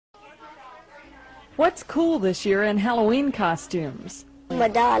What's cool this year in Halloween costumes?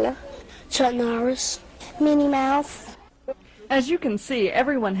 Madonna, Chuck Norris, Minnie Mouse. As you can see,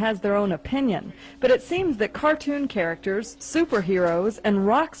 everyone has their own opinion, but it seems that cartoon characters, superheroes, and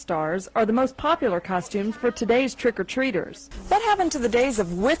rock stars are the most popular costumes for today's trick-or-treaters. What happened to the days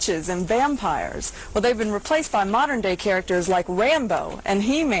of witches and vampires? Well, they've been replaced by modern-day characters like Rambo and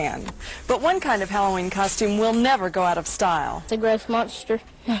He-Man. But one kind of Halloween costume will never go out of style. It's a gross monster.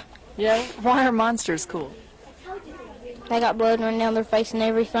 Yeah? Why are monsters cool? They got blood running down their face and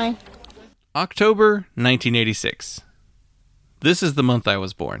everything. October 1986. This is the month I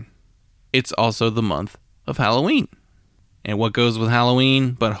was born. It's also the month of Halloween. And what goes with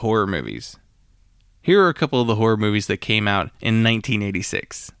Halloween but horror movies? Here are a couple of the horror movies that came out in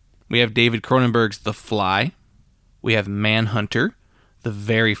 1986. We have David Cronenberg's The Fly. We have Manhunter, the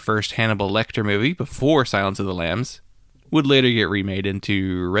very first Hannibal Lecter movie before Silence of the Lambs. Would later get remade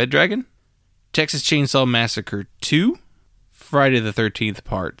into Red Dragon. Texas Chainsaw Massacre 2. Friday the 13th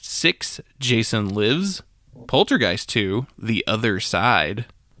Part 6, Jason Lives. Poltergeist 2, The Other Side,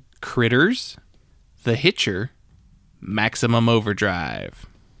 Critters, The Hitcher, Maximum Overdrive.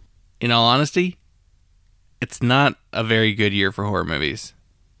 In all honesty, it's not a very good year for horror movies.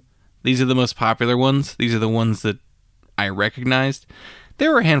 These are the most popular ones. These are the ones that I recognized.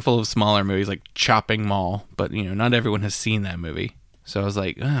 There were a handful of smaller movies like Chopping Mall, but not everyone has seen that movie. So I was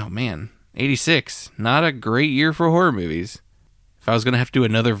like, oh man, 86, not a great year for horror movies. If I was going to have to do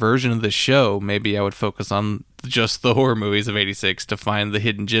another version of the show, maybe I would focus on just the horror movies of 86 to find the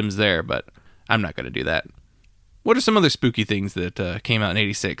hidden gems there, but I'm not going to do that. What are some other spooky things that came out in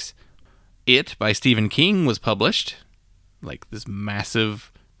 86? It, by Stephen King, was published, like this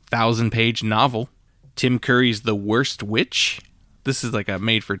massive 1,000-page novel. Tim Curry's The Worst Witch. This is like a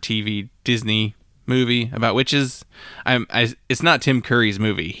made-for-TV Disney movie about witches. It's not Tim Curry's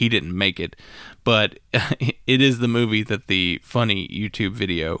movie. He didn't make it. But it is the movie that the funny YouTube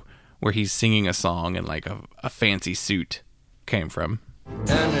video where he's singing a song in like a fancy suit came from.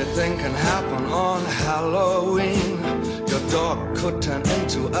 Anything can happen on Halloween. Your dog could turn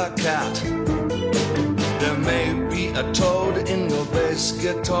into a cat. There may be a toad in your bass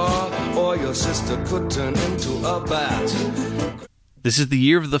guitar, or your sister could turn into a bat. This is the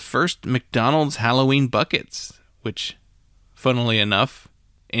year of the first McDonald's Halloween buckets, which, funnily enough,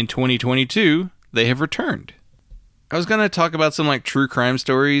 in 2022, they have returned. I was going to talk about some like true crime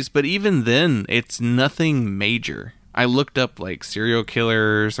stories, but even then, it's nothing major. I looked up like serial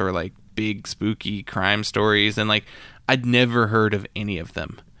killers or like big spooky crime stories, and like I'd never heard of any of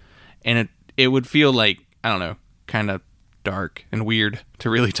them. And it would feel like, I don't know, kind of dark and weird to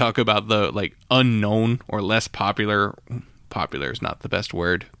really talk about the like unknown or less popular is not the best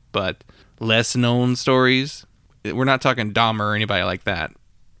word, but less known stories. We're not talking Dahmer or anybody like that.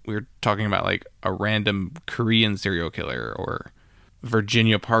 We're talking about like a random Korean serial killer or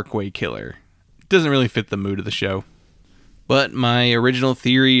Virginia Parkway killer. It doesn't really fit the mood of the show. But my original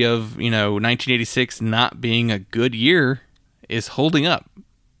theory of, 1986 not being a good year is holding up,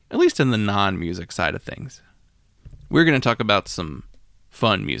 at least in the non-music side of things. We're going to talk about some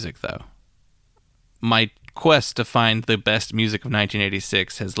fun music, though. My quest to find the best music of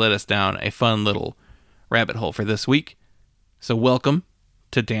 1986 has led us down a fun little rabbit hole for this week. So welcome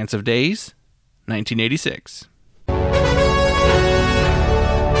to Dance of Days, 1986.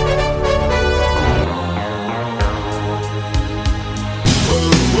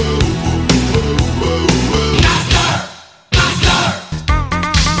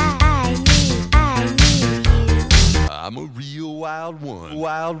 I'm a real wild one.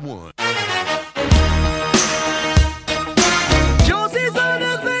 Wild one. Josie's on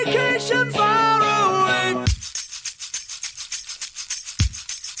a vacation far away.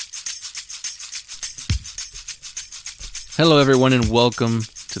 Hello, everyone, and welcome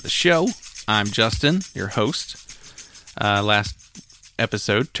to the show. I'm Justin, your host. Last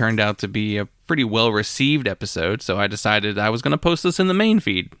episode turned out to be a pretty well-received episode, so I decided I was going to post this in the main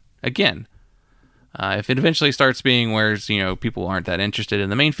feed again. If it eventually starts being where, people aren't that interested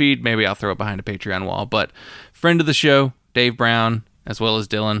in the main feed, maybe I'll throw it behind a Patreon wall. But friend of the show, Dave Brown, as well as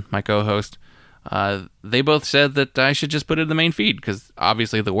Dylan, my co-host, they both said that I should just put it in the main feed because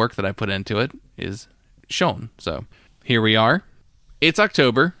obviously the work that I put into it is shown. So here we are. It's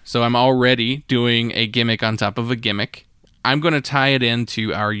October, so I'm already doing a gimmick on top of a gimmick. I'm going to tie it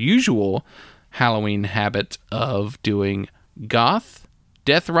into our usual Halloween habit of doing goth,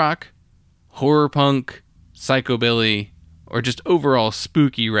 death rock, horror punk, psychobilly, or just overall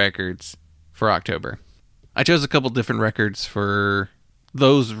spooky records for October. I chose a couple different records for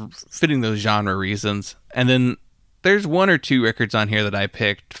those fitting those genre reasons, and then there's one or two records on here that I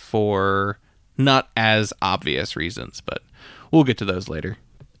picked for not as obvious reasons, but we'll get to those later.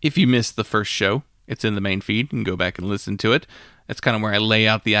 If you missed the first show, it's in the main feed. You can go back and listen to it. That's kind of where I lay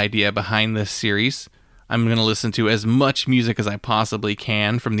out the idea behind this series. I'm going to listen to as much music as I possibly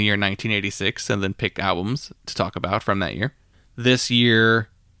can from the year 1986 and then pick albums to talk about from that year. This year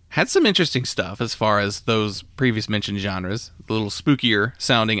had some interesting stuff as far as those previous mentioned genres, the little spookier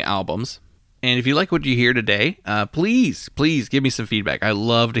sounding albums. And if you like what you hear today, please give me some feedback. I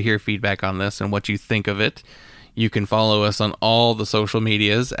love to hear feedback on this and what you think of it. You can follow us on all the social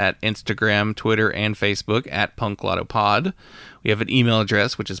medias at Instagram, Twitter, and Facebook at punklautopod. We have an email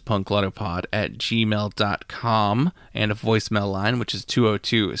address, which is punklautopod@gmail.com, and a voicemail line, which is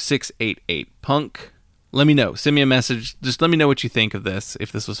 202-688-PUNK. Let me know. Send me a message. Just let me know what you think of this,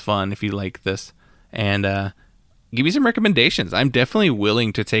 if this was fun, if you like this. And give me some recommendations. I'm definitely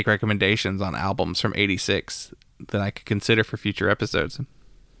willing to take recommendations on albums from 86 that I could consider for future episodes.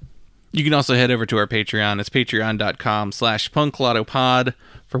 You can also head over to our Patreon. It's patreon.com/punklautopod.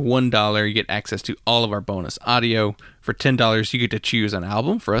 For $1, you get access to all of our bonus audio. For $10, you get to choose an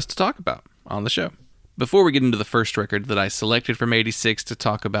album for us to talk about on the show. Before we get into the first record that I selected from 86 to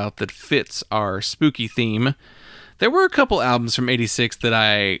talk about that fits our spooky theme, there were a couple albums from 86 that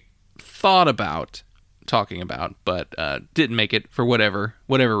I thought about talking about, but didn't make it for whatever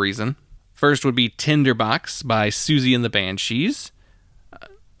reason. First would be Tinderbox by Siouxsie and the Banshees.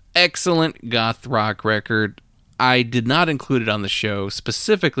 Excellent goth rock record. I did not include it on the show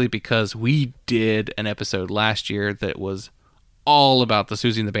specifically because we did an episode last year that was all about the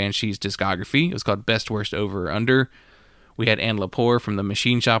Siouxsie and the Banshees discography. It was called Best Worst Over or Under. We had Ann Lepore from the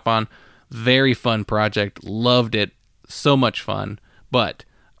Machine Shop on. Very fun project. Loved it. So much fun. But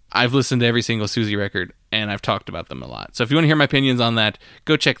I've listened to every single Siouxsie record and I've talked about them a lot. So if you want to hear my opinions on that,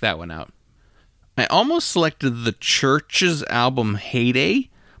 go check that one out. I almost selected the Church's album Heyday,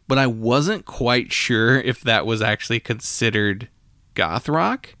 but I wasn't quite sure if that was actually considered goth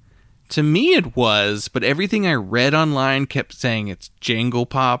rock. To me it was, but everything I read online kept saying it's jangle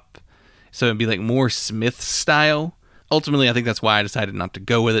pop, so it'd be like more Smith style. Ultimately, I think that's why I decided not to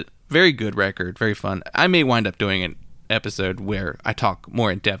go with it. Very good record, very fun. I may wind up doing an episode where I talk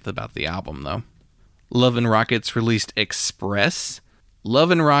more in depth about the album, though. Love and Rockets released Express.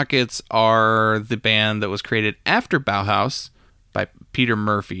 Love and Rockets are the band that was created after Bauhaus by Peter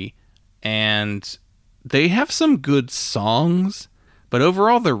Murphy, and they have some good songs, but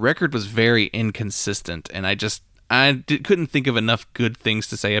overall the record was very inconsistent, and I couldn't think of enough good things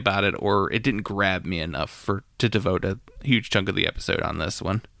to say about it, or it didn't grab me enough to devote a huge chunk of the episode on this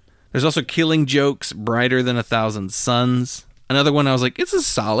one. There's also Killing Jokes, Brighter Than a Thousand Suns. Another one I was like, this is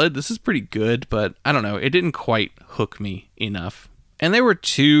solid, this is pretty good, but I don't know, it didn't quite hook me enough. And there were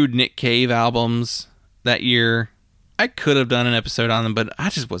 2 Nick Cave albums that year. I could have done an episode on them, but I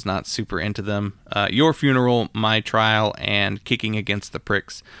just was not super into them. Your Funeral, My Trial, and Kicking Against the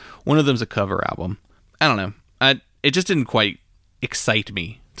Pricks. One of them's a cover album. I don't know. It just didn't quite excite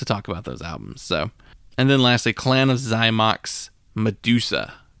me to talk about those albums. So, and then lastly, Clan of Zymox,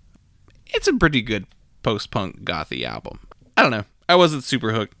 Medusa. It's a pretty good post-punk gothy album. I don't know. I wasn't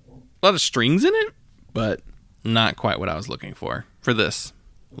super hooked. A lot of strings in it, but not quite what I was looking for this.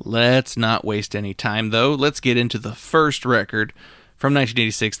 Let's not waste any time, though. Let's get into the first record from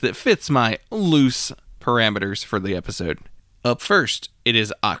 1986 that fits my loose parameters for the episode. Up first, it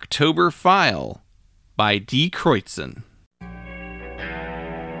is October File by Die Kreuzen.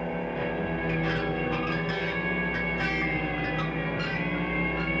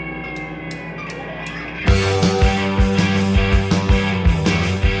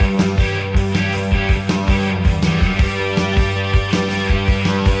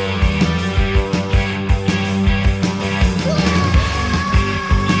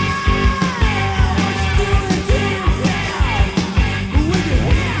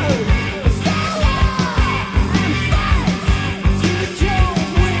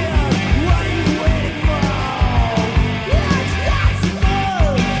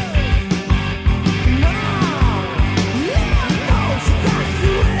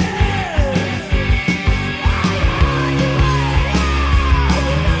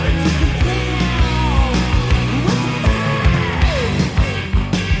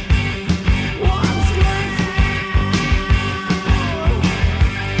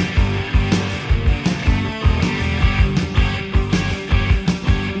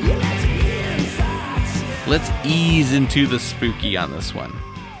 Let's ease into the spooky on this one.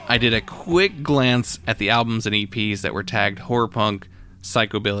 I did a quick glance at the albums and EPs that were tagged horror punk,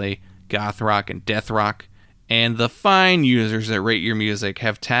 psychobilly, goth rock, and death rock, and the fine users that rate your music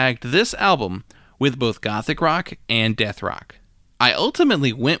have tagged this album with both gothic rock and death rock. I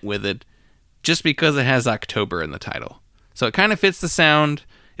ultimately went with it just because it has October in the title. So it kind of fits the sound.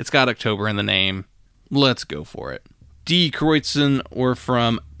 It's got October in the name. Let's go for it. Die Kreuzen were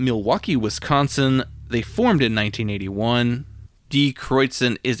from Milwaukee, Wisconsin. They formed in 1981. Die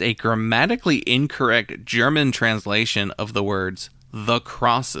Kreuzen is a grammatically incorrect German translation of the words the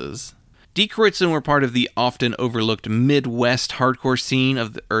crosses. Die Kreuzen were part of the often overlooked Midwest hardcore scene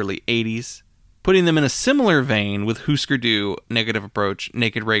of the early 80s, putting them in a similar vein with Husker Du, Negative Approach,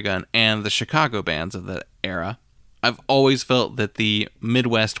 Naked Raygun, and the Chicago bands of the era. I've always felt that the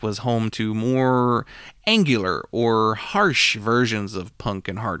Midwest was home to more angular or harsh versions of punk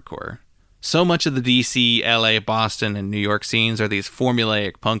and hardcore. So much of the DC, LA, Boston, and New York scenes are these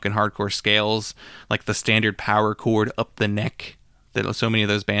formulaic punk and hardcore scales, like the standard power chord up the neck that so many of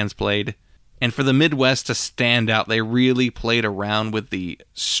those bands played. And for the Midwest to stand out, they really played around with the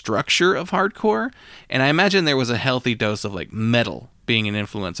structure of hardcore, and I imagine there was a healthy dose of like metal being an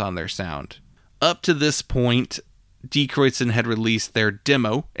influence on their sound. Up to this point, Die Kreuzen had released their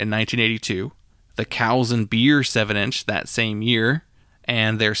demo in 1982, the Cows and Beer 7-inch that same year,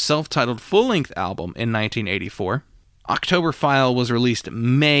 and their self-titled full-length album in 1984. Octoberfile was released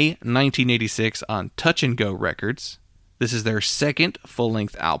May 1986 on Touch and Go Records. This is their second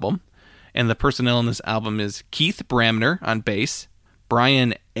full-length album, and the personnel on this album is Keith Bramner on bass,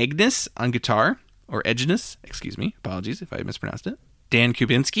 Brian Egnes on guitar, or Egnes, apologies if I mispronounced it, Dan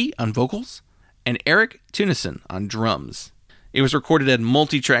Kubinski on vocals, and Eric Tunison on drums. It was recorded at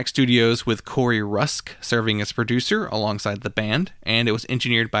Multitrack Studios with Corey Rusk serving as producer alongside the band, and it was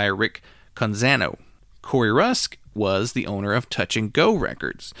engineered by Rick Conzano. Corey Rusk was the owner of Touch and Go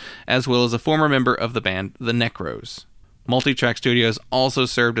Records, as well as a former member of the band The Necros. Multitrack Studios also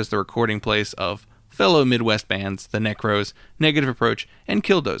served as the recording place of fellow Midwest bands The Necros, Negative Approach, and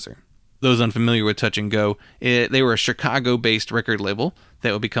Killdozer. Those unfamiliar with Touch and Go, they were a Chicago-based record label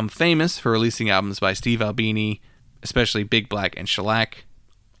that would become famous for releasing albums by Steve Albini, especially Big Black and Shellac.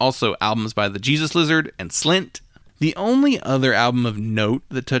 Also albums by the Jesus Lizard and Slint. The only other album of note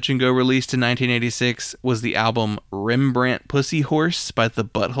that Touch and Go released in 1986 was the album Rembrandt Pussy Horse by the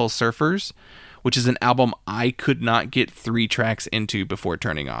Butthole Surfers, which is an album I could not get 3 tracks into before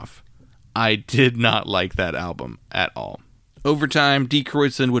turning off. I did not like that album at all. Over time, Die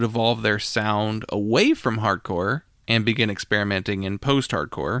Kreuzen would evolve their sound away from hardcore and begin experimenting in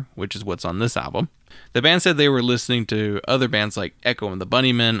post-hardcore, which is what's on this album. The band said they were listening to other bands like Echo and the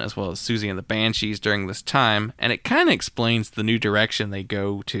Bunnymen, as well as Susie and the Banshees during this time, and it kind of explains the new direction they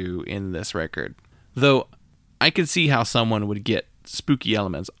go to in this record. Though, I could see how someone would get spooky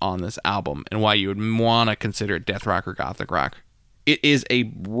elements on this album and why you would want to consider it death rock or gothic rock. It is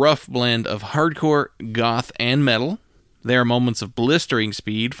a rough blend of hardcore, goth, and metal. There are moments of blistering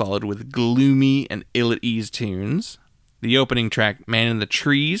speed followed with gloomy and ill-at-ease tunes. The opening track, Man in the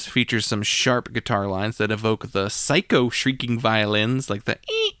Trees, features some sharp guitar lines that evoke the psycho shrieking violins like the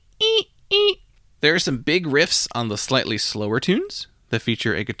ee-ee-ee. There are some big riffs on the slightly slower tunes that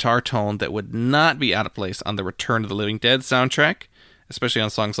feature a guitar tone that would not be out of place on the Return of the Living Dead soundtrack, especially on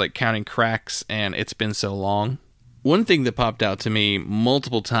songs like Counting Cracks and It's Been So Long. One thing that popped out to me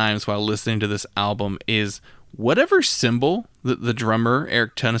multiple times while listening to this album is whatever cymbal that the drummer,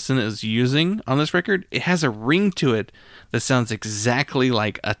 Eric Tunison, is using on this record, it has a ring to it that sounds exactly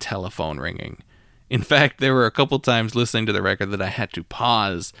like a telephone ringing. In fact, there were a couple times listening to the record that I had to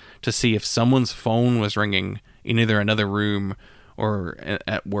pause to see if someone's phone was ringing in either another room or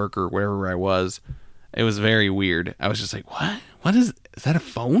at work or wherever I was. It was very weird. I was just like, what? What is that a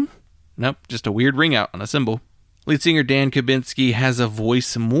phone? Nope, just a weird ring out on a cymbal. Lead singer Dan Kubinski has a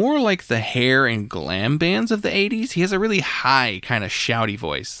voice more like the hair and glam bands of the 80s. He has a really high, kind of shouty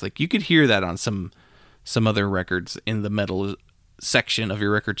voice. Like, you could hear that on some other records in the metal section of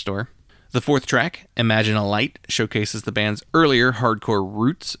your record store. The fourth track, Imagine a Light, showcases the band's earlier hardcore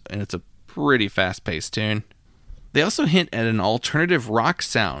roots, and it's a pretty fast-paced tune. They also hint at an alternative rock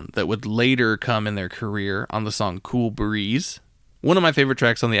sound that would later come in their career on the song Cool Breeze. One of my favorite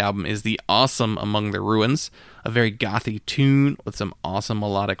tracks on the album is the awesome Among the Ruins, a very gothy tune with some awesome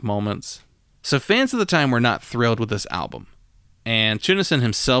melodic moments. So fans of the time were not thrilled with this album, and Tunison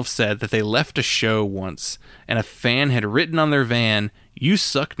himself said that they left a show once and a fan had written on their van, "You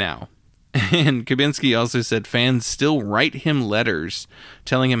suck now." And Kubinski also said fans still write him letters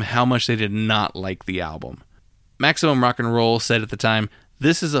telling him how much they did not like the album. Maximum Rock and Roll said at the time,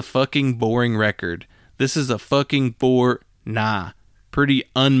 "This is a fucking boring record. This is a fucking pretty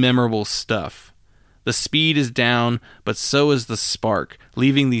unmemorable stuff. The speed is down, but so is the spark,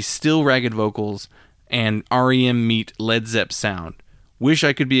 leaving these still ragged vocals and REM meet Led Zepp sound. Wish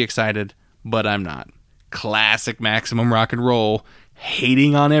I could be excited, but I'm not." Classic Maximum Rock and Roll.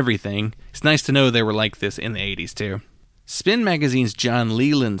 hating on everything. It's nice to know they were like this in the 80s too. Spin Magazine's John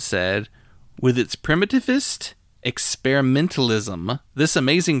Leland said, "With its primitivist experimentalism, this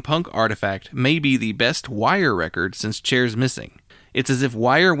amazing punk artifact may be the best Wire record since Chairs Missing. It's as if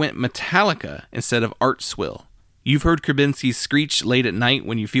Wire went Metallica instead of Art Swill. You've heard Krabinsky's screech late at night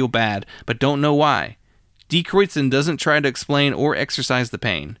when you feel bad, but don't know why. D. Kreutzen doesn't try to explain or exercise the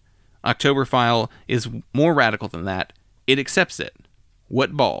pain. Oktoberfile is more radical than that. It accepts it.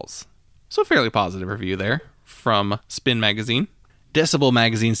 What balls." So fairly positive review there from Spin Magazine. Decibel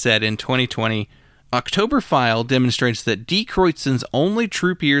Magazine said in 2020, "Oktoberfile demonstrates that D. Kreutzen's only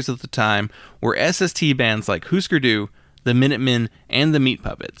true peers at the time were SST bands like Husker Du, the Minutemen, and the Meat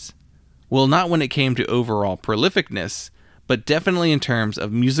Puppets. Well, not when it came to overall prolificness, but definitely in terms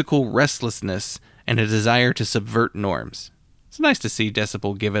of musical restlessness and a desire to subvert norms." It's nice to see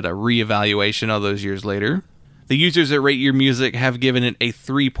Decibel give it a reevaluation all those years later. The users at Rate Your Music have given it a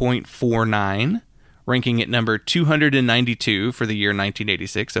 3.49, ranking it number 292 for the year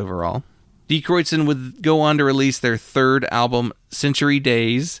 1986 overall. D. Kreutzen would go on to release their third album, Century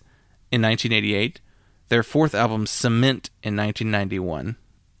Days, in 1988, their fourth album, Cement, in 1991.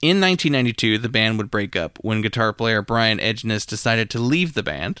 In 1992, the band would break up when guitar player Brian Edgeness decided to leave the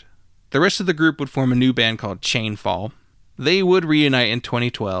band. The rest of the group would form a new band called Chainfall. They would reunite in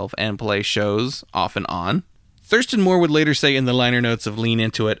 2012 and play shows off and on. Thurston Moore would later say in the liner notes of Lean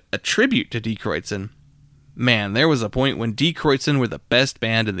Into It, a tribute to D. Kreutzen, "Man, there was a point when D. Kreutzen were the best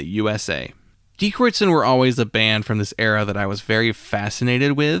band in the USA." D. Kreutzen were always a band from this era that I was very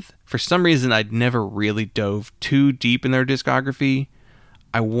fascinated with. For some reason, I'd never really dove too deep in their discography.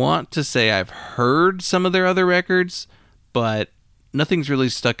 I want to say I've heard some of their other records, but nothing's really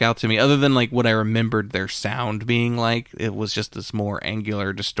stuck out to me other than like what I remembered their sound being like. It was just this more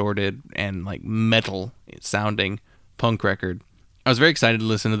angular, distorted, and like metal sounding punk record. I was very excited to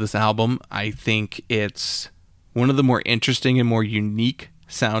listen to this album. I think it's one of the more interesting and more unique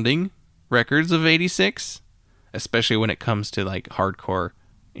sounding records of 86, especially when it comes to like hardcore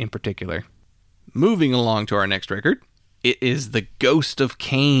in particular. Moving along to our next record, it is The Ghost of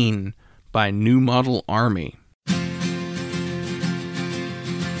Cain by New Model Army.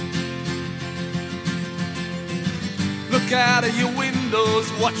 Look out of your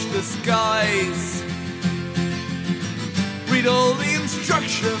windows, watch the skies. Read all the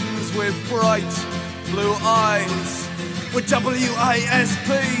instructions with bright blue eyes. We're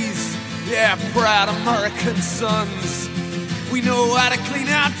WASPs, yeah, proud American sons. We know how to clean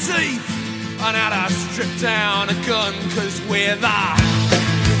our teeth and how to strip down a gun, 'cause we're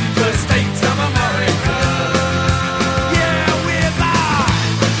the state of America.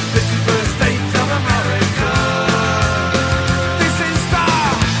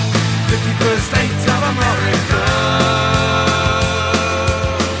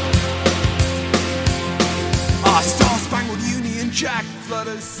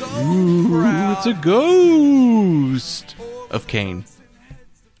 Ooh, it's a Ghost of Cain.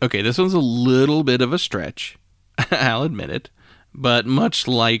 Okay, this one's a little bit of a stretch, I'll admit it, but much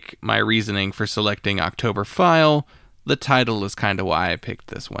like my reasoning for selecting Oktoberfile, the title is kind of why I picked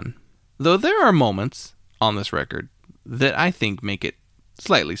this one. Though there are moments on this record that I think make it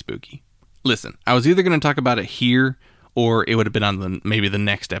slightly spooky. Listen, I was either going to talk about it here or it would have been on maybe the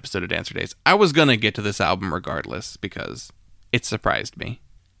next episode of Dancer Days. I was going to get to this album regardless because it surprised me.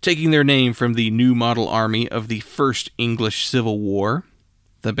 Taking their name from the New Model Army of the First English Civil War,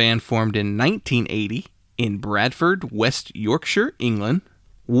 the band formed in 1980 in Bradford, West Yorkshire, England.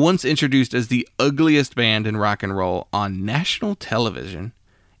 Once introduced as the ugliest band in rock and roll on national television,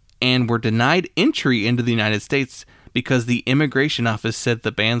 and were denied entry into the United States because the immigration office said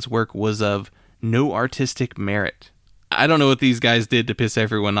the band's work was of no artistic merit. I don't know what these guys did to piss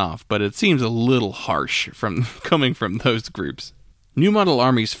everyone off, but it seems a little harsh from coming from those groups. New Model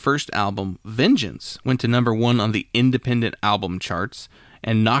Army's first album, Vengeance, went to number 1 on the independent album charts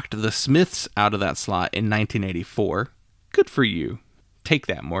and knocked the Smiths out of that slot in 1984. Good for you. Take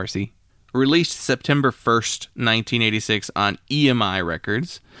that, Morrissey. Released September 1st, 1986 on EMI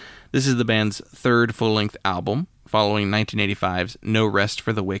Records. This is the band's third full-length album, following 1985's No Rest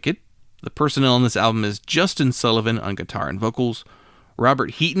for the Wicked. The personnel on this album is Justin Sullivan on guitar and vocals,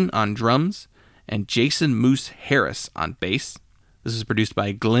 Robert Heaton on drums, and Jason Moose Harris on bass. This is produced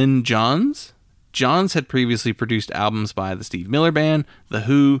by Glenn Johns. Johns had previously produced albums by the Steve Miller Band, The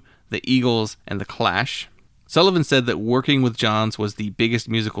Who, The Eagles, and The Clash. Sullivan said that working with Johns was the biggest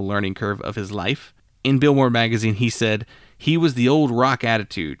musical learning curve of his life. In Billboard magazine, he said, "He was the old rock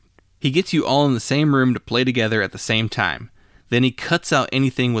attitude. He gets you all in the same room to play together at the same time. Then he cuts out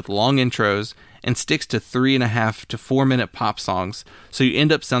anything with long intros and sticks to 3.5 to 4 minute pop songs, so you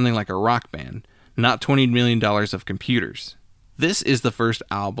end up sounding like a rock band, not $20 million of computers. This is the first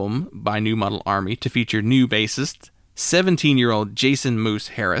album by New Model Army to feature new bassist, 17-year-old Jason Moose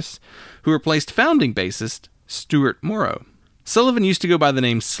Harris, who replaced founding bassist Stuart Morrow. Sullivan used to go by the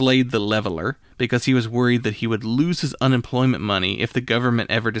name Slade the Leveler because he was worried that he would lose his unemployment money if the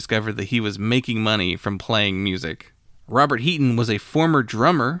government ever discovered that he was making money from playing music. Robert Heaton was a former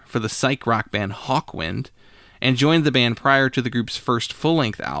drummer for the psych rock band Hawkwind and joined the band prior to the group's first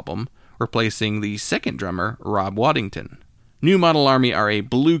full-length album, replacing the second drummer, Rob Waddington. New Model Army are a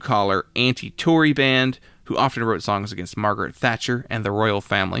blue-collar, anti-Tory band who often wrote songs against Margaret Thatcher and the royal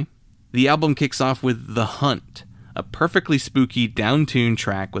family. The album kicks off with The Hunt, a perfectly spooky, down-tuned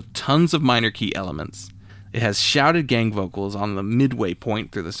track with tons of minor key elements. It has shouted gang vocals on the midway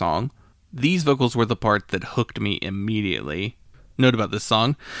point through the song. These vocals were the part that hooked me immediately. Note about this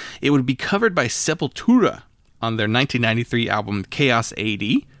song, it would be covered by Sepultura on their 1993 album Chaos AD,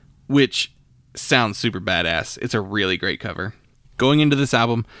 which sounds super badass. It's a really great cover. Going into this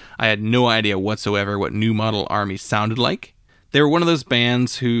album, I had no idea whatsoever what New Model Army sounded like. They were one of those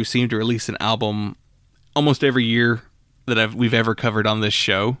bands who seemed to release an album almost every year that we've ever covered on this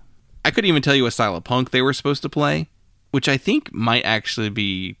show. I couldn't even tell you what style of punk they were supposed to play, which I think might actually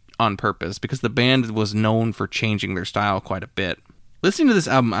be on purpose because the band was known for changing their style quite a bit. Listening to this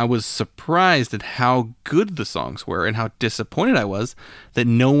album, I was surprised at how good the songs were and how disappointed I was that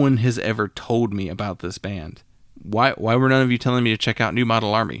no one has ever told me about this band. Why were none of you telling me to check out New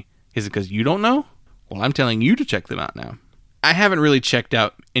Model Army? Is it because you don't know? Well, I'm telling you to check them out now. I haven't really checked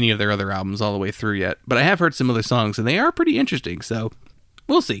out any of their other albums all the way through yet, but I have heard some other songs, and they are pretty interesting, so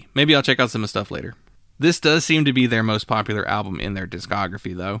we'll see. Maybe I'll check out some of the stuff later. This does seem to be their most popular album in their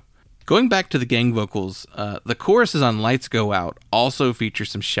discography, though. Going back to the gang vocals, the choruses on Lights Go Out also feature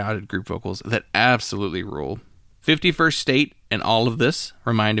some shouted group vocals that absolutely rule. 51st State and All of This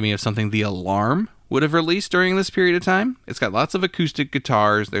reminded me of something The Alarm would have released during this period of time. It's got lots of acoustic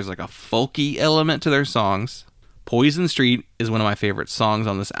guitars, there's like a folky element to their songs. Poison Street is one of my favorite songs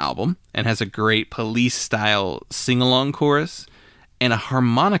on this album and has a great Police-style sing-along chorus and a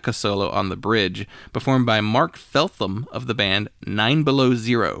harmonica solo on the bridge performed by Mark Feltham of the band 9 Below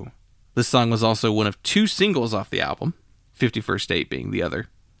Zero. This song was also one of 2 singles off the album, 51st State being the other.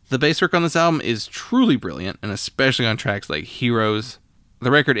 The bass work on this album is truly brilliant, and especially on tracks like Heroes.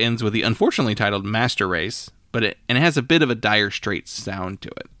 The record ends with the unfortunately titled Master Race, but it has a bit of a Dire Straits sound to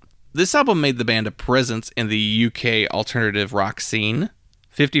it. This album made the band a presence in the UK alternative rock scene.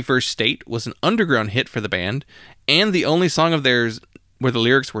 51st State was an underground hit for the band, and the only song of theirs where the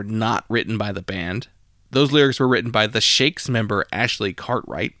lyrics were not written by the band. Those lyrics were written by the Shakes member Ashley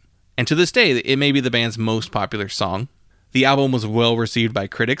Cartwright, and to this day, it may be the band's most popular song. The album was well received by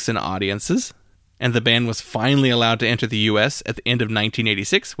critics and audiences, and the band was finally allowed to enter the US at the end of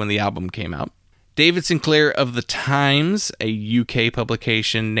 1986 when the album came out. David Sinclair of The Times, a UK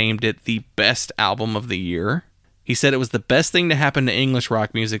publication, named it the best album of the year. He said it was the best thing to happen to English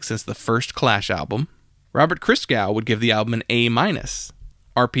rock music since the first Clash album. Robert Christgau would give the album an A-.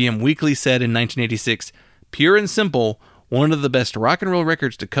 RPM Weekly said in 1986, "Pure and simple, one of the best rock and roll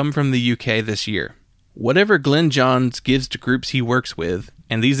records to come from the UK this year. Whatever Glenn Johns gives to groups he works with,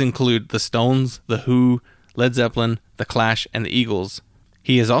 and these include the Stones, The Who, Led Zeppelin, The Clash, and the Eagles,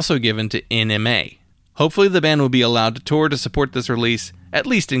 he has also given to NMA. Hopefully the band will be allowed to tour to support this release, at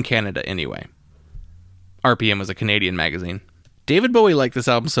least in Canada anyway." RPM was a Canadian magazine. David Bowie liked this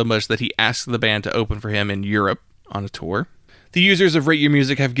album so much that he asked the band to open for him in Europe on a tour. The users of Rate Your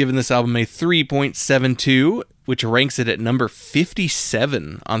Music have given this album a 3.72, which ranks it at number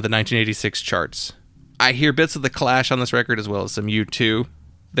 57 on the 1986 charts. I hear bits of The Clash on this record as well as some U2.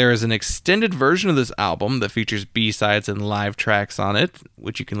 There is an extended version of this album that features B-sides and live tracks on it,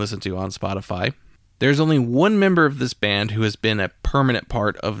 which you can listen to on Spotify. There's only one member of this band who has been a permanent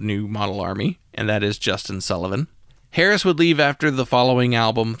part of New Model Army, and that is Justin Sullivan. Harris would leave after the following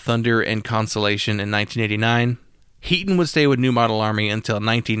album, Thunder and Consolation, in 1989. Heaton would stay with New Model Army until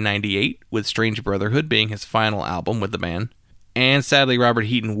 1998, with Strange Brotherhood being his final album with the band. And sadly, Robert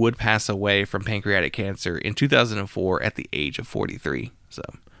Heaton would pass away from pancreatic cancer in 2004 at the age of 43. So,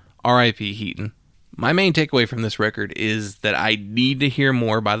 R.I.P. Heaton. My main takeaway from this record is that I need to hear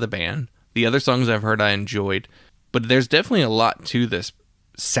more by the band. The other songs I've heard I enjoyed, but there's definitely a lot to this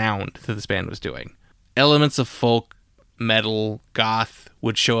sound that this band was doing. Elements of folk, metal, goth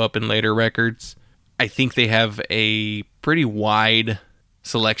would show up in later records. I think they have a pretty wide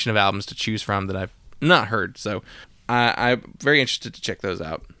selection of albums to choose from that I've not heard, so I'm very interested to check those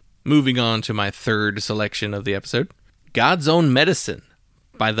out. Moving on to my third selection of the episode, God's Own Medicine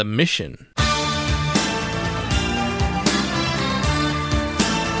by The Mission.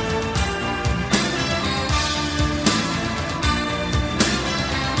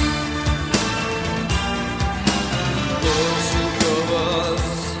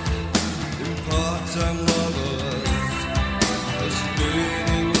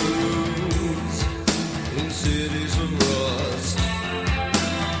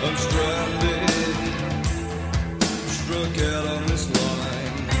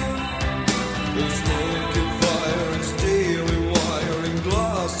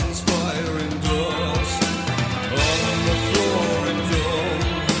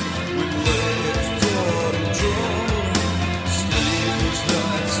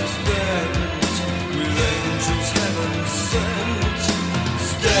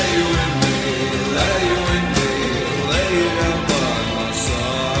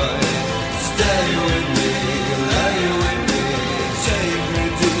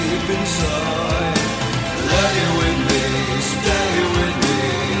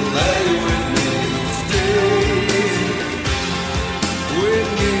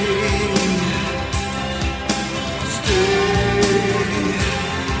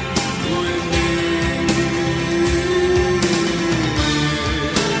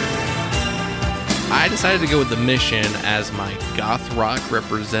 decided to go with The Mission as my goth rock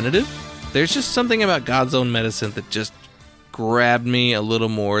representative. There's just something about God's Own Medicine that just grabbed me a little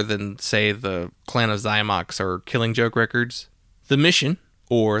more than, say, the Clan of Xymox or Killing Joke records. The Mission,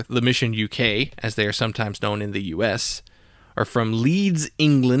 or The Mission UK, as they are sometimes known in the US, are from Leeds,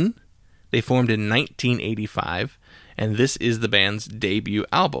 England. They formed in 1985, and this is the band's debut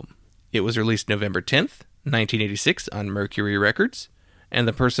album. It was released November 10th, 1986 on Mercury Records, and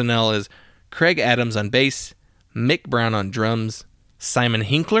the personnel is Craig Adams on bass, Mick Brown on drums, Simon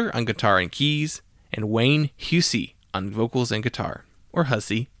Hinkler on guitar and keys, and Wayne Husey on vocals and guitar. Or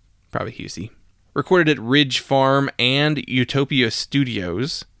Hussey, probably Husey. Recorded at Ridge Farm and Utopia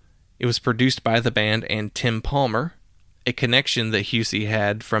Studios. It was produced by the band and Tim Palmer, a connection that Husey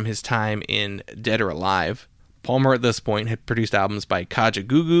had from his time in Dead or Alive. Palmer at this point had produced albums by Kaja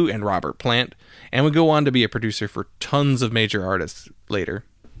Gugu and Robert Plant, and would go on to be a producer for tons of major artists later.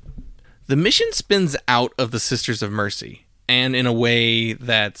 The Mission spins out of the Sisters of Mercy, and in a way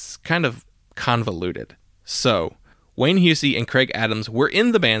that's kind of convoluted. So, Wayne Husey and Craig Adams were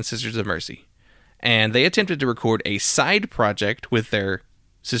in the band Sisters of Mercy, and they attempted to record a side project with their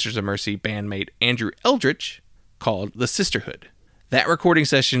Sisters of Mercy bandmate Andrew Eldritch called The Sisterhood. That recording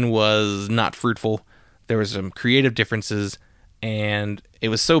session was not fruitful. There was some creative differences, and it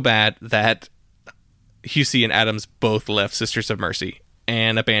was so bad that Husey and Adams both left Sisters of Mercy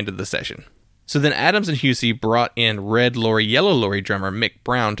and abandoned the session. So then Adams and Husey brought in Red Lorry, Yellow Lorry drummer Mick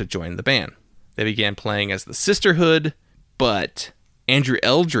Brown to join the band. They began playing as the Sisterhood, but Andrew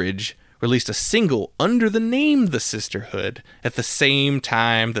Eldridge released a single under the name The Sisterhood at the same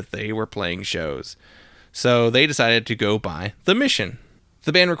time that they were playing shows. So they decided to go by The Mission.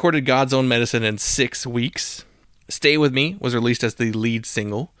 The band recorded God's Own Medicine in 6 weeks. Stay With Me was released as the lead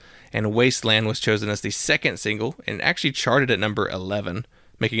single, and Wasteland was chosen as the second single and actually charted at number 11,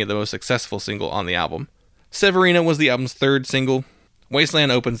 making it the most successful single on the album. Severina was the album's third single.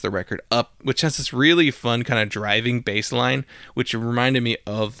 Wasteland opens the record up, which has this really fun kind of driving bass line, which reminded me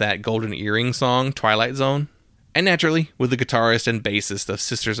of that Golden Earring song, Twilight Zone. And naturally, with the guitarist and bassist of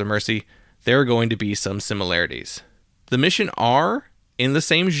Sisters of Mercy, there are going to be some similarities. The Mission are in the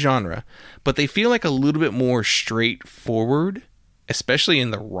same genre, but they feel like a little bit more straightforward, especially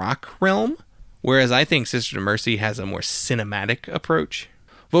in the rock realm, whereas I think Sisters of Mercy has a more cinematic approach.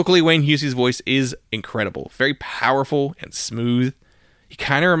 Vocally, Wayne Husey's voice is incredible, very powerful and smooth. He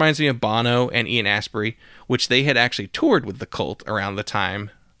kind of reminds me of Bono and Ian Astbury, which they had actually toured with The Cult around the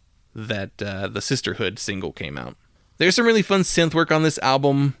time that the Sisterhood single came out. There's some really fun synth work on this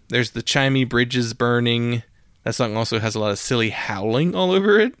album. There's the chimey bridges burning. That song also has a lot of silly howling all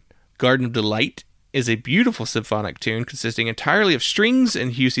over it. Garden of Delight is a beautiful symphonic tune consisting entirely of strings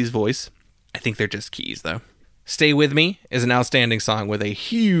and Husey's voice. I think they're just keys, though. Stay With Me is an outstanding song with a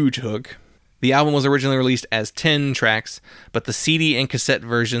huge hook. The album was originally released as 10 tracks, but the CD and cassette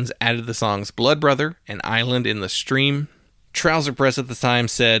versions added the songs Blood Brother and Island in the Stream. Trouser Press at the time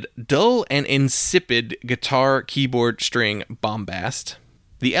said, dull and insipid guitar, keyboard, string bombast.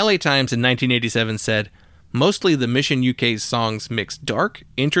 The LA Times in 1987 said, mostly the Mission UK's songs mix dark,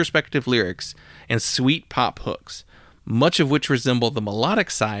 introspective lyrics and sweet pop hooks, much of which resemble the melodic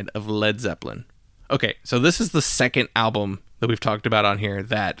side of Led Zeppelin. Okay, so this is the second album that we've talked about on here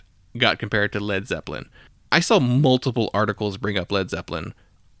that got compared to Led Zeppelin. I saw multiple articles bring up Led Zeppelin.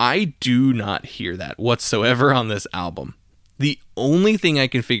 I do not hear that whatsoever on this album. The only thing I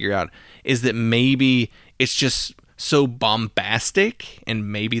can figure out is that maybe it's just so bombastic,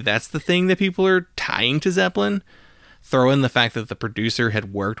 and maybe that's the thing that people are tying to Zeppelin. Throw in the fact that the producer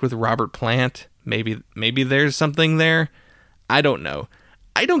had worked with Robert Plant. Maybe there's something there. I don't know.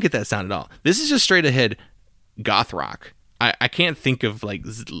 I don't get that sound at all. This is just straight ahead goth rock. I can't think of like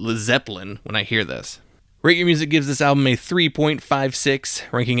Zeppelin when I hear this. Rate Your Music gives this album a 3.56,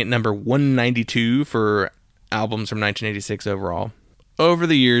 ranking it number 192 for albums from 1986 overall. Over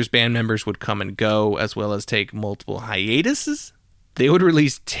the years, band members would come and go, as well as take multiple hiatuses. They would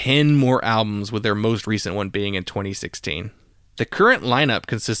release 10 more albums, with their most recent one being in 2016. The current lineup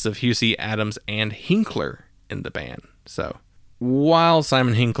consists of Husey, Adams, and Hinkler in the band. So, while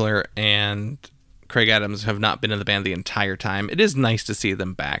Simon Hinkler and Craig Adams have not been in the band the entire time, it is nice to see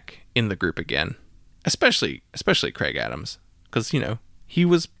them back in the group again. Especially Craig Adams, because, you know, he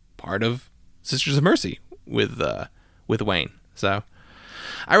was part of Sisters of Mercy with Wayne. So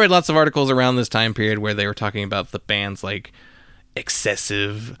I read lots of articles around this time period where they were talking about the band's like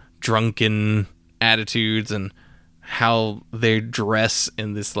excessive drunken attitudes and how they dress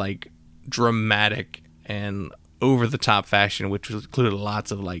in this like dramatic and over the top fashion, which included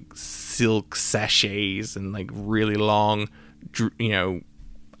lots of like silk sachets and like really long,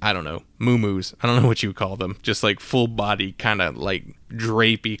 I don't know, muumuus. I don't know what you would call them. Just like full body, kind of like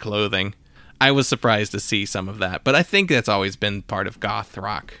drapey clothing. I was surprised to see some of that, but I think that's always been part of goth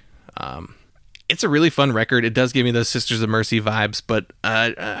rock. It's a really fun record. It does give me those Sisters of Mercy vibes, but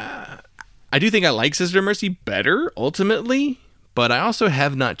I do think I like Sisters of Mercy better, ultimately, but I also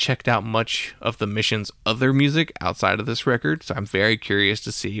have not checked out much of the Mission's other music outside of this record, so I'm very curious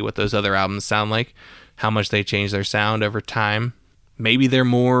to see what those other albums sound like, how much they change their sound over time. Maybe they're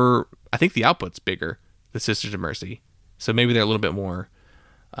more, I think the output's bigger, the Sisters of Mercy, so maybe they're a little bit more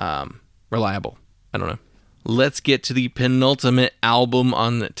reliable. I don't know. Let's get to the penultimate album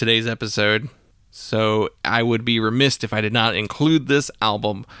on today's episode. So I would be remiss if I did not include this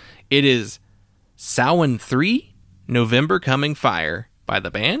album. It is Samhain 3, November Coming Fire by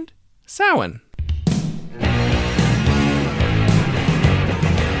the band Samhain.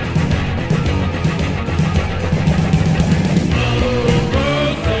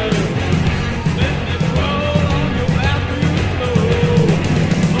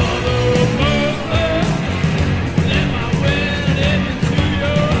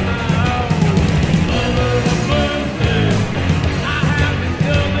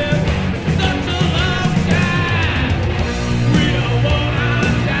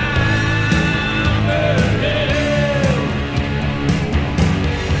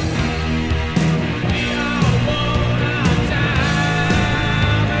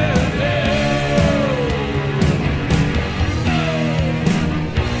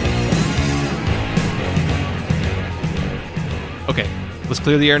 Okay, let's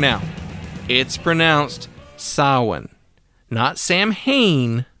clear the air now. It's pronounced Samhain, not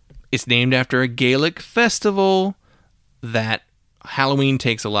Samhain. It's named after a Gaelic festival that Halloween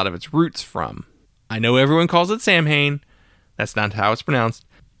takes a lot of its roots from. I know everyone calls it Samhain. That's not how it's pronounced.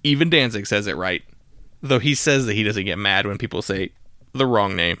 Even Danzig says it right. Though he says that he doesn't get mad when people say the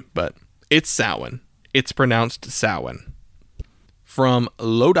wrong name, but it's Samhain. It's pronounced Samhain. From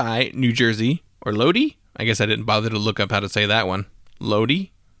Lodi, New Jersey, or Lodi? I guess I didn't bother to look up how to say that one.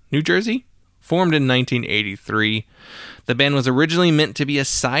 Lodi, New Jersey? Formed in 1983, the band was originally meant to be a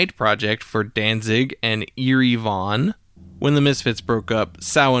side project for Danzig and Eerie Von. When the Misfits broke up,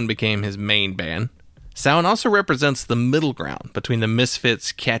 Samhain became his main band. Samhain also represents the middle ground between the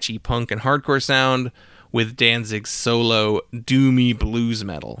Misfits' catchy punk and hardcore sound with Danzig's solo, doomy blues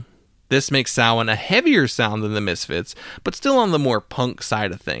metal. This makes Samhain a heavier sound than the Misfits, but still on the more punk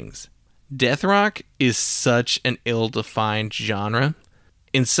side of things. Death rock is such an ill-defined genre.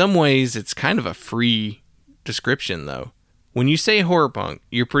 In some ways, it's kind of a free description, though. When you say horror punk,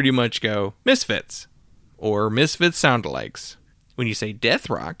 you pretty much go Misfits, or Misfits sound-alikes. When you say death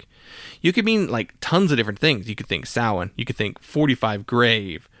rock, you could mean like tons of different things. You could think Samhain, you could think 45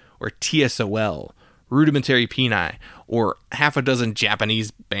 Grave, or TSOL, Rudimentary Peni, or half a dozen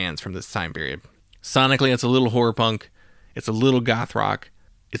Japanese bands from this time period. Sonically, it's a little horror punk, it's a little goth rock,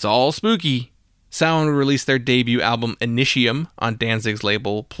 it's all spooky. Samhain would release their debut album Initium on Danzig's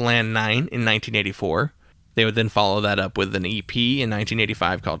label Plan 9 in 1984. They would then follow that up with an EP in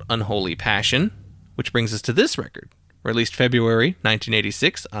 1985 called Unholy Passion, which brings us to this record, released February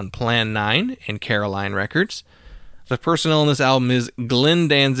 1986 on Plan 9 and Caroline Records. The personnel on this album is Glenn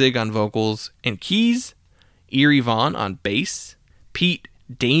Danzig on vocals and keys, Eerie Von on bass, Pete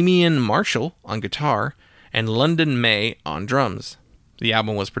Damian Marshall on guitar, and London May on drums. The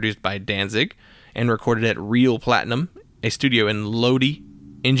album was produced by Danzig and recorded at Real Platinum, a studio in Lodi,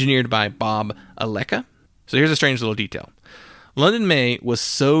 engineered by Bob Aleka. So here's a strange little detail. London May was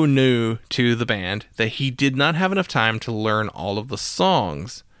so new to the band that he did not have enough time to learn all of the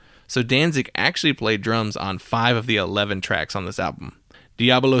songs. So Danzig actually played drums on 5 of the 11 tracks on this album.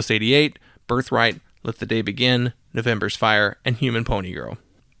 Diabolos 88, Birthright, Let the Day Begin, November's Fire, and Human Pony Girl.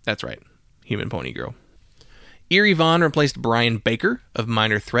 That's right, Human Pony Girl. Eerie Von replaced Brian Baker of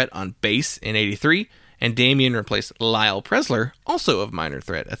Minor Threat on bass in 83, and Damien replaced Lyle Presler, also of Minor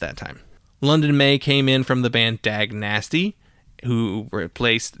Threat at that time. London May came in from the band Dag Nasty, who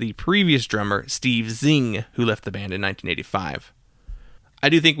replaced the previous drummer Steve Zing, who left the band in 1985. I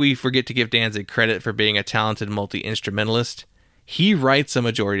do think we forget to give Danzig credit for being a talented multi-instrumentalist. He writes a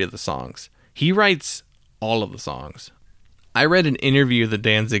majority of the songs. He writes all of the songs. I read an interview that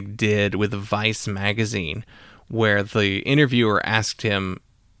Danzig did with Vice magazine, where the interviewer asked him,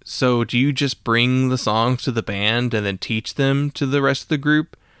 so do you just bring the songs to the band and then teach them to the rest of the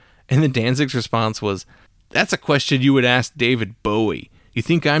group? And then Danzig's response was, that's a question you would ask David Bowie. You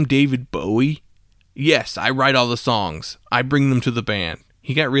think I'm David Bowie? Yes, I write all the songs. I bring them to the band.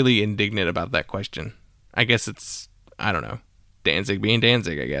 He got really indignant about that question. I guess it's, I don't know, Danzig being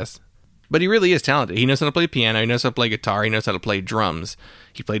Danzig, I guess. But he really is talented. He knows how to play piano, he knows how to play guitar, he knows how to play drums.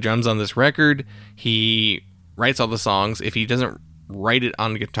 He played drums on this record, he writes all the songs. If he doesn't write it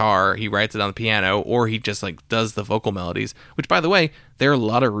on guitar, he writes it on the piano, or he just like does the vocal melodies, which, by the way, there are a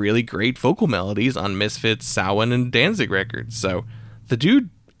lot of really great vocal melodies on Misfits, Samhain, and Danzig records. So the dude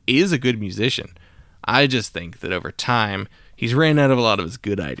is a good musician. I just think that over time, he's ran out of a lot of his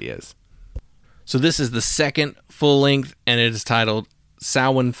good ideas. So this is the second full length, and it is titled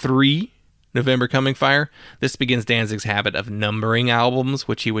Samhain 3, November Coming Fire. This begins Danzig's habit of numbering albums,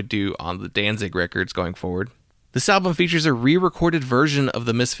 which he would do on the Danzig records going forward. This album features a re-recorded version of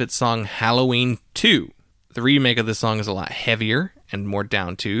the Misfits song Halloween 2. The remake of this song is a lot heavier and more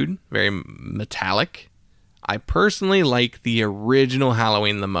down-tuned, very metallic. I personally like the original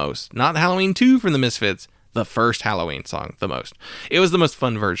Halloween the most. Not Halloween 2 from the Misfits, the first Halloween song the most. It was the most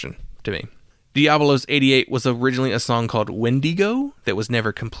fun version to me. Diabolos 88 was originally a song called Wendigo that was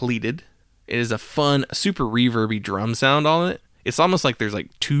never completed. It is a fun, super reverby drum sound on it. It's almost like there's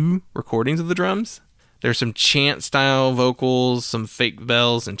like 2 recordings of the drums. There's some chant-style vocals, some fake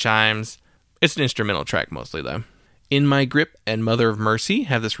bells and chimes. It's an instrumental track mostly, though. In My Grip and Mother of Mercy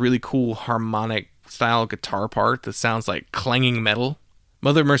have this really cool harmonic-style guitar part that sounds like clanging metal.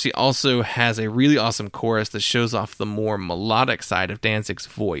 Mother of Mercy also has a really awesome chorus that shows off the more melodic side of Danzig's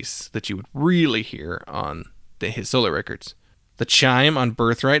voice that you would really hear on his solo records. The chime on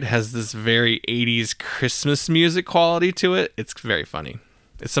Birthright has this very 80s Christmas music quality to it. It's very funny.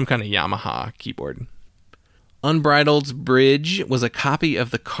 It's some kind of Yamaha keyboard. Unbridled's Bridge was a copy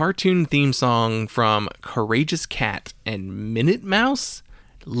of the cartoon theme song from Courageous Cat and Minute Mouse.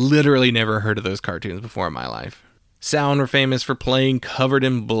 Literally never heard of those cartoons before in my life. Samhain were famous for playing Covered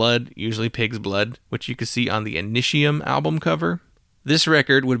in Blood, usually pig's blood, which you can see on the Initium album cover. This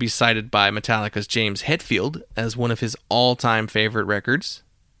record would be cited by Metallica's James Hetfield as one of his all-time favorite records.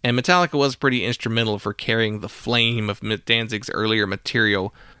 And Metallica was pretty instrumental for carrying the flame of Danzig's earlier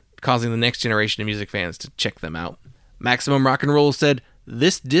material, causing the next generation of music fans to check them out. Maximum Rock and Roll said,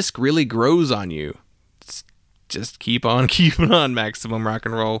 "This disc really grows on you." Just keep on keeping on, Maximum Rock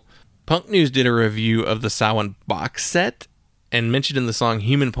and Roll. Punk News did a review of the Samhain box set and mentioned in the song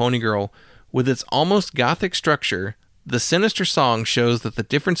Human Pony Girl, with its almost gothic structure, the sinister song shows that the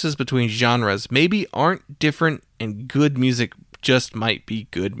differences between genres maybe aren't different and good music just might be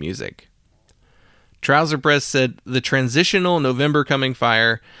good music. Trouser Press said, "The transitional November Coming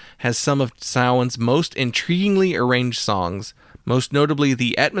Fire has some of Samhain's most intriguingly arranged songs, most notably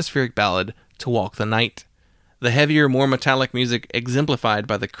the atmospheric ballad To Walk the Night. The heavier, more metallic music exemplified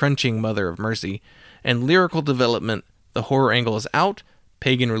by the crunching Mother of Mercy, and lyrical development, The Horror Angle is Out,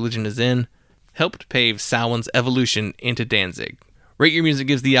 Pagan Religion is In, helped pave Samhain's evolution into Danzig." Rate Your Music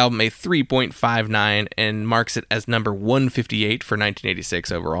gives the album a 3.59 and marks it as number 158 for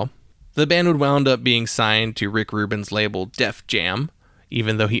 1986 overall. The band would wound up being signed to Rick Rubin's label Def Jam,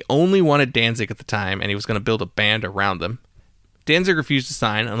 even though he only wanted Danzig at the time and he was going to build a band around them. Danzig refused to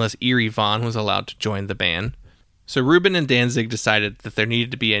sign unless Eerie Von was allowed to join the band. So Rubin and Danzig decided that there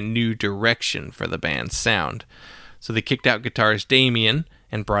needed to be a new direction for the band's sound. So they kicked out guitarist Damien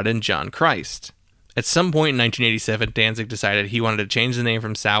and brought in John Christ. At some point in 1987, Danzig decided he wanted to change the name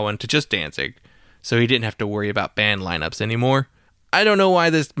from Samhain to just Danzig, so he didn't have to worry about band lineups anymore. I don't know why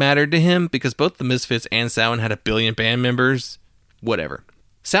this mattered to him, because both the Misfits and Samhain had 1 billion band members. Whatever.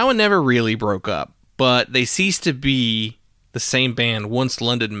 Samhain never really broke up, but they ceased to be the same band once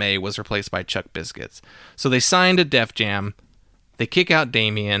London May was replaced by Chuck Biscuits. So they signed to Def Jam, they kick out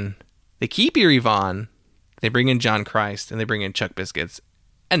Damien, they keep Eerie Von, they bring in John Christ, and they bring in Chuck Biscuits,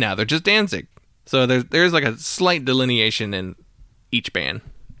 and now they're just Danzig. So there's like a slight delineation in each band,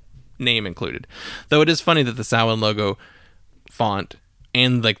 name included. Though it is funny that the Samhain logo font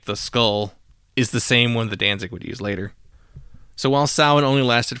and like the skull is the same one that Danzig would use later. So while Samhain only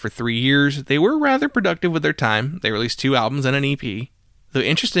lasted for 3 years, they were rather productive with their time. They released 2 albums and an EP. Though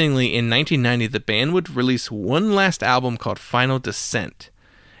interestingly, in 1990, the band would release one last album called Final Descent.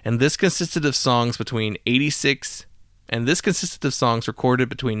 And this consisted of songs recorded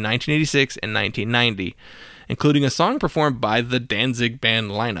between 1986 and 1990, including a song performed by the Danzig band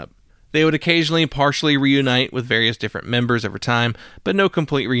lineup. They would occasionally partially reunite with various different members over time, but no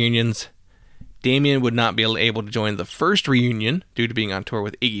complete reunions. Damien would not be able to join the first reunion due to being on tour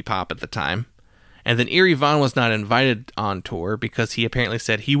with Iggy Pop at the time. And then Eerie Von was not invited on tour because he apparently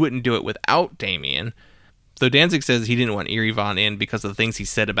said he wouldn't do it without Damien, though Danzig says he didn't want Eerie Von in because of the things he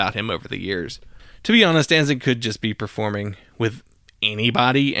said about him over the years. To be honest, Danzig could just be performing with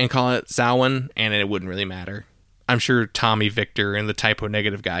anybody and call it Samhain, and it wouldn't really matter. I'm sure Tommy Victor and the Typo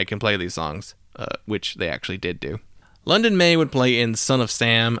Negative guy can play these songs, which they actually did do. London May would play in Son of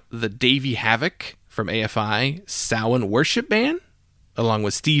Sam, the Davey Havoc from AFI, Samhain Worship Band, along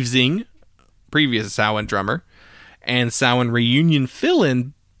with Steve Zing, previous Samhain drummer, and Samhain reunion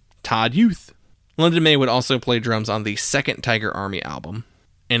fill-in Todd Youth. London May would also play drums on the second Tiger Army album.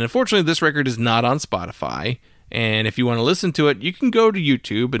 And unfortunately, this record is not on Spotify. And if you want to listen to it, you can go to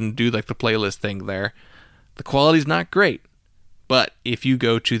YouTube and do like the playlist thing there. The quality's not great. But if you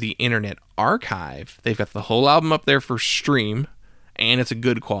go to the Internet Archive, they've got the whole album up there for stream. And it's a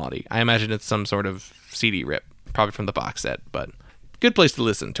good quality. I imagine it's some sort of CD rip. Probably from the box set. But good place to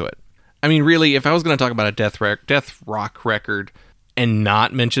listen to it. I mean, really, if I was going to talk about a death rock record and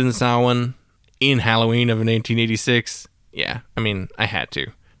not mention Samhain in Halloween of 1986, yeah, I mean, I had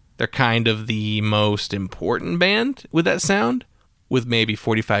to. They're kind of the most important band with that sound, with maybe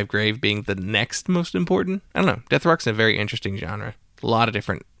 45 Grave being the next most important. I don't know. Death rock's a very interesting genre. A lot of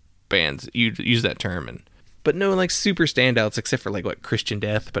different bands use that term, but no like super standouts except for like what Christian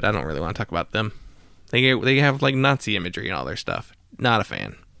Death. But I don't really want to talk about them. They have like Nazi imagery and all their stuff. Not a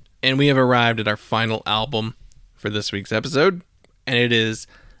fan. And we have arrived at our final album for this week's episode, and it is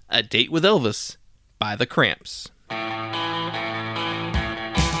A Date with Elvis by The Cramps.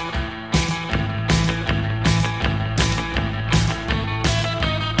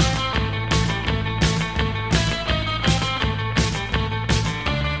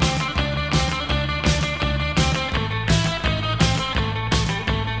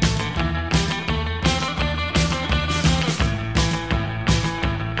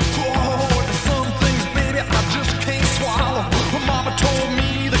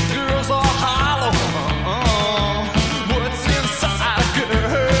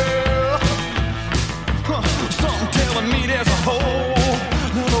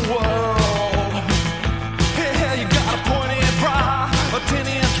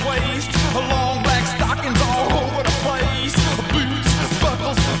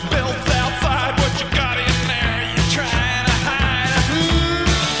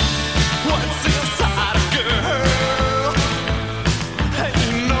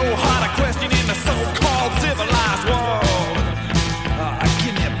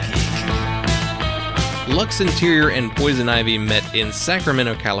 Lux Interior and Poison Ivy met in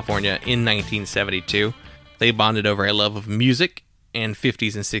Sacramento, California in 1972. They bonded over a love of music and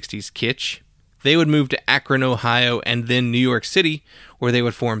 50s and 60s kitsch. They would move to Akron, Ohio, and then New York City, where they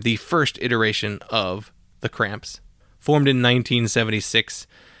would form the first iteration of The Cramps. Formed in 1976,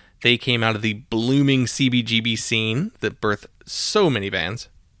 they came out of the blooming CBGB scene that birthed so many bands.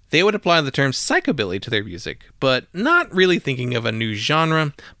 They would apply the term psychobilly to their music, but not really thinking of a new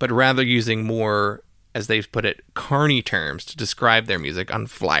genre, but rather using more, as they've put it, carny terms to describe their music on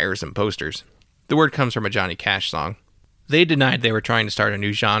flyers and posters. The word comes from a Johnny Cash song. They denied they were trying to start a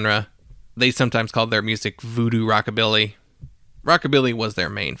new genre. They sometimes called their music voodoo rockabilly. Rockabilly was their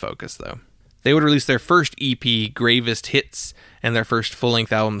main focus, though. They would release their first EP, Gravest Hits, and their first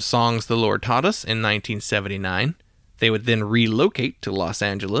full-length album, Songs the Lord Taught Us, in 1979. They would then relocate to Los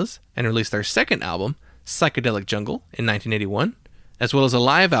Angeles and release their second album, Psychedelic Jungle, in 1981, as well as a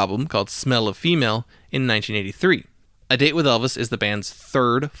live album called Smell of Female in 1983. A Date with Elvis is the band's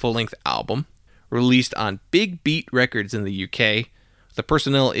third full-length album, released on Big Beat Records in the UK. The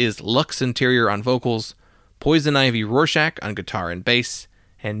personnel is Lux Interior on vocals, Poison Ivy Rorschach on guitar and bass,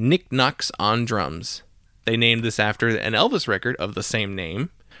 and Nick Knox on drums. They named this after an Elvis record of the same name,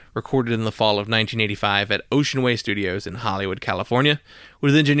 recorded in the fall of 1985 at Ocean Way Studios in Hollywood, California,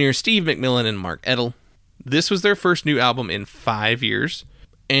 with engineers Steve McMillan and Mark Edel. This was their first new album in 5 years,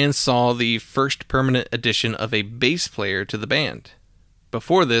 and saw the first permanent addition of a bass player to the band.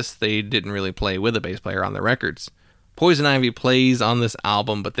 Before this, they didn't really play with a bass player on their records. Poison Ivy plays on this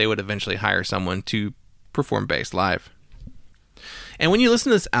album, but they would eventually hire someone to perform bass live. And when you listen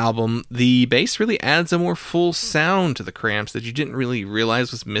to this album, the bass really adds a more full sound to the Cramps that you didn't really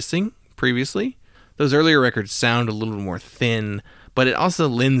realize was missing previously. Those earlier records sound a little more thin, but it also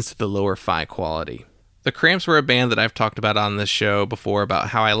lends to the lower fi quality. The Cramps were a band that I've talked about on this show before about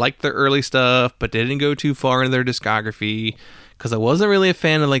how I liked their early stuff, but didn't go too far in their discography, because I wasn't really a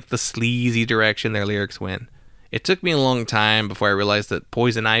fan of like the sleazy direction their lyrics went. It took me a long time before I realized that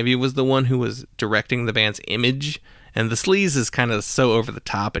Poison Ivy was the one who was directing the band's image, and the sleaze is kind of so over the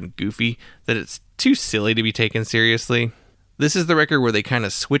top and goofy that it's too silly to be taken seriously. This is the record where they kind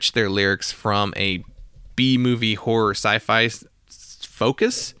of switched their lyrics from a B-movie horror sci-fi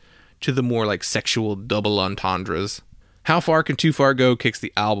focus to the more like sexual double entendres. How Far Can Too Far Go kicks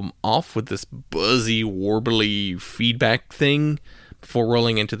the album off with this buzzy, warbly feedback thing before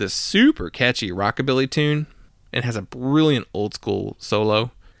rolling into this super catchy rockabilly tune, and has a brilliant old school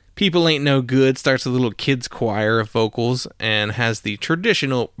solo. People Ain't No Good starts with a little kid's choir of vocals and has the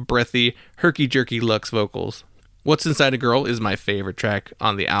traditional breathy, herky-jerky Lux vocals. What's Inside a Girl is my favorite track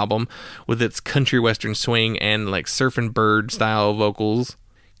on the album, with its country western swing and like surfing bird style vocals.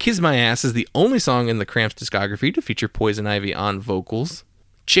 Kiss My Ass is the only song in the Cramps discography to feature Poison Ivy on vocals.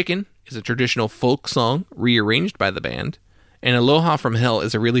 Chicken is a traditional folk song rearranged by the band. And Aloha from Hell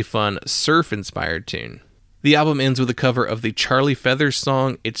is a really fun surf-inspired tune. The album ends with a cover of the Charlie Feathers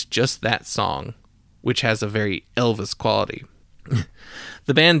song, It's Just That Song, which has a very Elvis quality.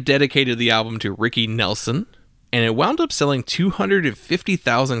 The band dedicated the album to Ricky Nelson, and it wound up selling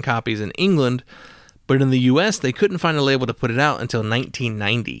 250,000 copies in England, but in the US they couldn't find a label to put it out until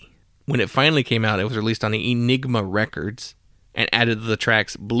 1990. When it finally came out, it was released on Enigma Records, and added the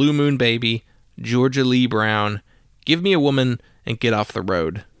tracks Blue Moon Baby, Georgia Lee Brown, Give Me a Woman, and Get Off the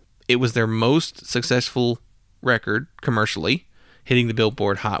Road. It was their most successful record commercially, hitting the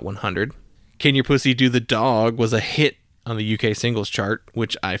Billboard Hot 100. Can Your Pussy Do the Dog was a hit on the UK singles chart,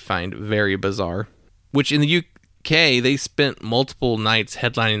 which I find very bizarre. Which in the UK, they spent multiple nights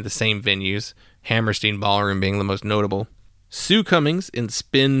headlining the same venues, Hammerstein Ballroom being the most notable. Sue Cummings in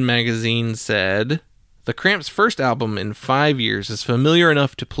Spin magazine said, "The Cramps' first album in 5 years is familiar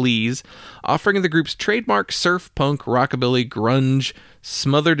enough to please, offering the group's trademark surf punk, rockabilly, grunge,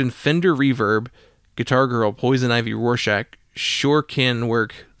 smothered in Fender reverb. Guitar Girl, Poison Ivy, Rorschach sure can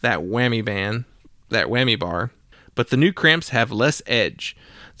work that whammy bar. But the new Cramps have less edge.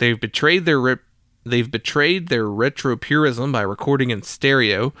 They've betrayed their retro purism by recording in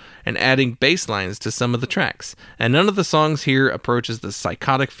stereo and adding bass lines to some of the tracks, and none of the songs here approaches the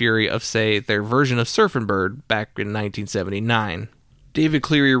psychotic fury of, say, their version of Surfin' Bird back in 1979. David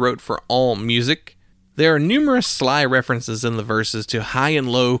Cleary wrote for AllMusic, "There are numerous sly references in the verses to high and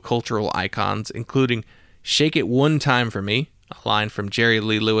low cultural icons, including Shake It One Time For Me, a line from Jerry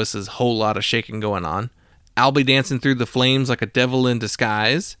Lee Lewis's Whole Lotta Shaking Going On, I'll Be Dancing Through the Flames Like a Devil in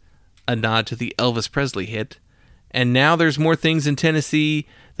Disguise, a nod to the Elvis Presley hit, and Now There's More Things in Tennessee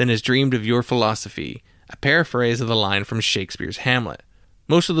Than Is Dreamed of Your Philosophy, a paraphrase of the line from Shakespeare's Hamlet.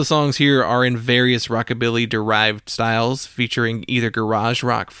 Most of the songs here are in various rockabilly-derived styles, featuring either garage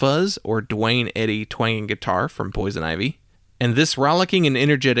rock fuzz or Dwayne Eddy twanging guitar from Poison Ivy. And this rollicking and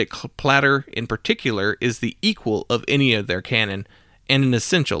energetic platter in particular is the equal of any of their canon, and an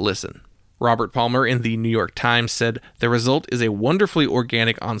essential listen." Robert Palmer in the New York Times said, "The result is a wonderfully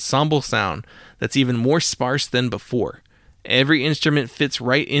organic ensemble sound that's even more sparse than before. Every instrument fits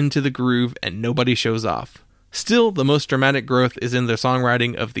right into the groove and nobody shows off. Still, the most dramatic growth is in the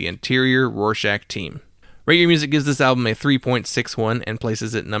songwriting of the Interior Rorschach team." Rate Your Music gives this album a 3.61 and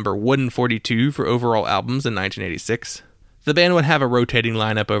places it number 142 for overall albums in 1986. The band would have a rotating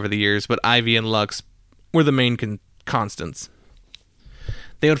lineup over the years, but Ivy and Lux were the main constants.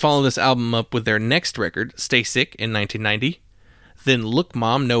 They would follow this album up with their next record, Stay Sick, in 1990, then Look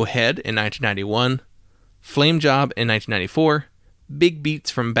Mom, No Head in 1991, Flame Job in 1994, Big Beats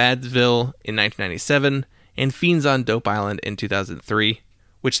from Badsville in 1997, and Fiends on Dope Island in 2003,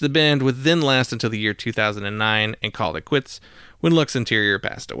 which the band would then last until the year 2009 and call it quits when Lux Interior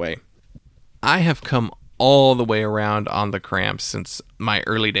passed away. I have come all the way around on the Cramps since my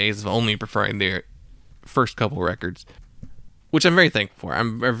early days of only preferring their first couple records, which I'm very thankful for.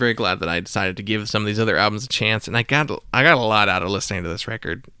 I'm very glad that I decided to give some of these other albums a chance, and I got a lot out of listening to this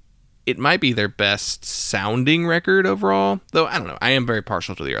record. It might be their best sounding record overall, though I don't know. I am very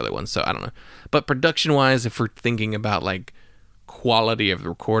partial to the early ones, so I don't know. But production-wise, if we're thinking about like quality of the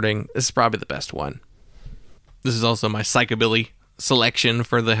recording, this is probably the best one. This is also my psychobilly selection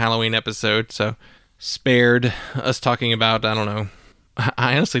for the Halloween episode, so spared us talking about, I don't know.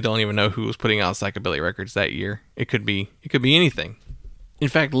 I honestly don't even know who was putting out psychobilly records that year. It could be anything. In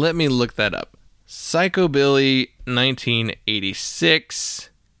fact, let me look that up. Psychobilly 1986,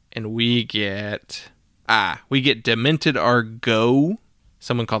 and we get Demented Are Go,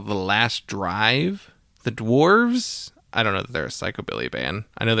 someone called The Last Drive, The Dwarves. I don't know that they're a psychobilly band.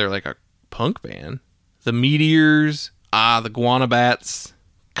 I know they're like a punk band. The Meteors, the Guanabats,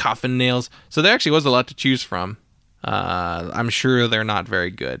 Coffin Nails. So there actually was a lot to choose from. I'm sure they're not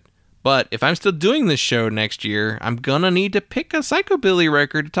very good. But if I'm still doing this show next year, I'm gonna need to pick a psychobilly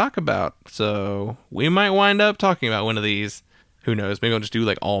record to talk about. So we might wind up talking about one of these. Who knows? Maybe I'll just do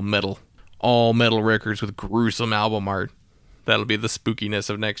like all metal records with gruesome album art. That'll be the spookiness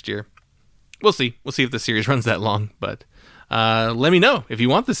of next year. We'll see. We'll see if the series runs that long. But let me know if you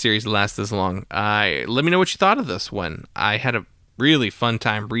want the series to last this long. Let me know what you thought of this one. I had a really fun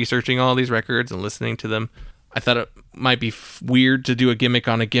time researching all these records and listening to them. I thought it might be weird to do a gimmick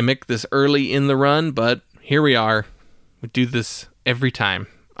on a gimmick this early in the run, but here we are. We do this every time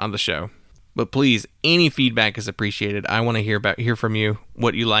on the show. But please, any feedback is appreciated. I want to hear from you,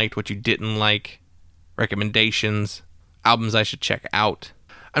 what you liked, what you didn't like, recommendations, albums I should check out.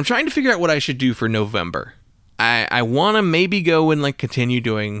 I'm trying to figure out what I should do for November. I want to maybe go and like continue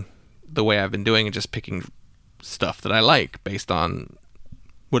doing the way I've been doing and just picking stuff that I like based on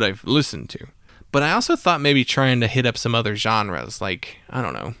what I've listened to. But I also thought maybe trying to hit up some other genres, like, I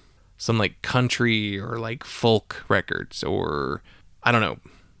don't know, some like country or like folk records or, I don't know,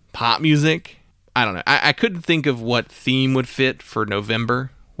 pop music. I don't know. I couldn't think of what theme would fit for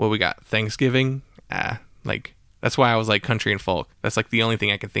November. Well, we got Thanksgiving. Like, that's why I was like country and folk. That's like the only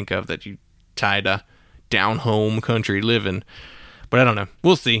thing I could think of that you tie to down home country living. But I don't know.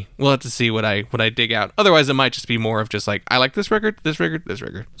 We'll see. We'll have to see what I dig out. Otherwise, it might just be more of just like, I like this record, this record, this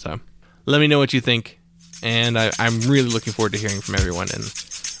record. So let me know what you think. And I'm really looking forward to hearing from everyone. And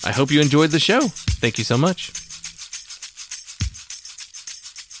I hope you enjoyed the show. Thank you so much.